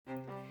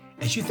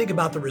As you think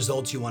about the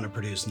results you want to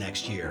produce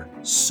next year,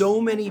 so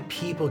many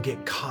people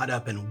get caught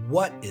up in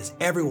what is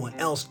everyone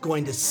else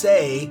going to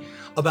say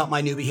about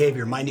my new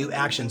behavior, my new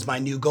actions, my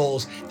new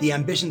goals, the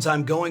ambitions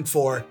I'm going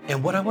for.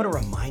 And what I want to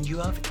remind you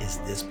of is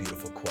this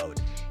beautiful quote.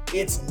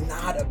 It's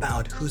not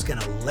about who's going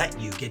to let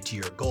you get to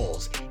your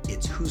goals.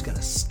 It's who's going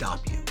to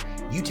stop you.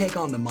 You take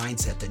on the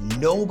mindset that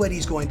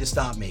nobody's going to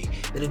stop me,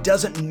 that it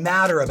doesn't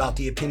matter about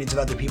the opinions of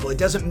other people. It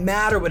doesn't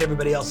matter what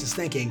everybody else is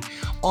thinking.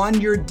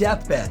 On your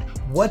deathbed,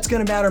 what's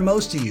going to matter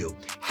most to you?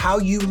 How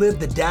you live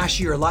the dash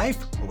of your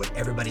life or what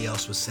everybody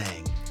else was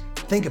saying?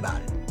 Think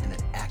about it.